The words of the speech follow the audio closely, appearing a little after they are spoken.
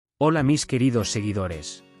Hola mis queridos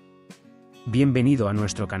seguidores. Bienvenido a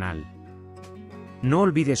nuestro canal. No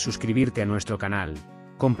olvides suscribirte a nuestro canal,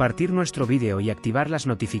 compartir nuestro vídeo y activar las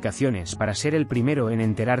notificaciones para ser el primero en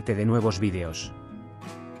enterarte de nuevos vídeos.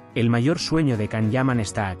 El mayor sueño de Can Yaman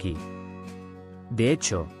está aquí. De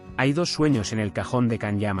hecho, hay dos sueños en el cajón de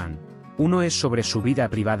Can Yaman, uno es sobre su vida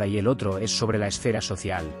privada y el otro es sobre la esfera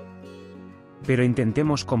social. Pero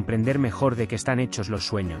intentemos comprender mejor de qué están hechos los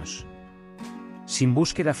sueños. Sin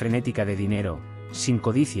búsqueda frenética de dinero, sin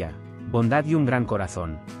codicia, bondad y un gran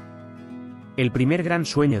corazón. El primer gran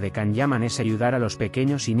sueño de Can Yaman es ayudar a los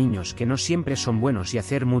pequeños y niños que no siempre son buenos y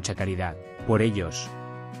hacer mucha caridad por ellos.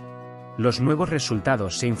 Los nuevos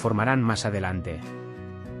resultados se informarán más adelante.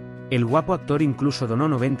 El guapo actor incluso donó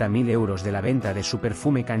 90.000 euros de la venta de su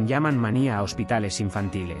perfume Can Yaman Manía a hospitales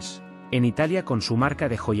infantiles, en Italia con su marca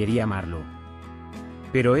de joyería Marlo.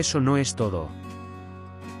 Pero eso no es todo.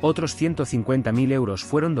 Otros 150.000 euros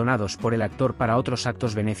fueron donados por el actor para otros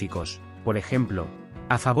actos benéficos, por ejemplo,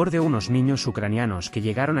 a favor de unos niños ucranianos que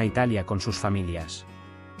llegaron a Italia con sus familias.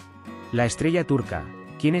 La estrella turca,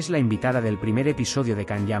 quien es la invitada del primer episodio de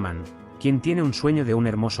Can Yaman, quien tiene un sueño de un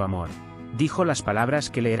hermoso amor, dijo las palabras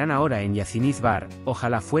que leerán ahora en Yaziniz Bar: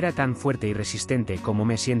 ojalá fuera tan fuerte y resistente como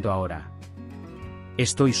me siento ahora.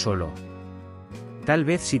 Estoy solo. Tal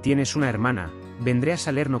vez si tienes una hermana, vendré a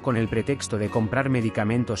Salerno con el pretexto de comprar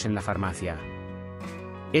medicamentos en la farmacia.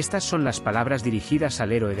 Estas son las palabras dirigidas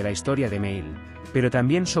al héroe de la historia de Mail, pero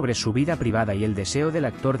también sobre su vida privada y el deseo del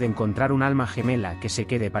actor de encontrar un alma gemela que se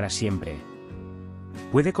quede para siempre.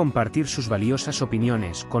 Puede compartir sus valiosas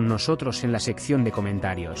opiniones con nosotros en la sección de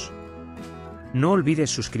comentarios. No olvides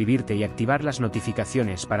suscribirte y activar las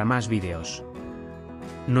notificaciones para más vídeos.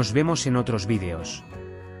 Nos vemos en otros vídeos.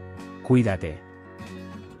 Cuídate.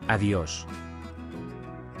 Adiós.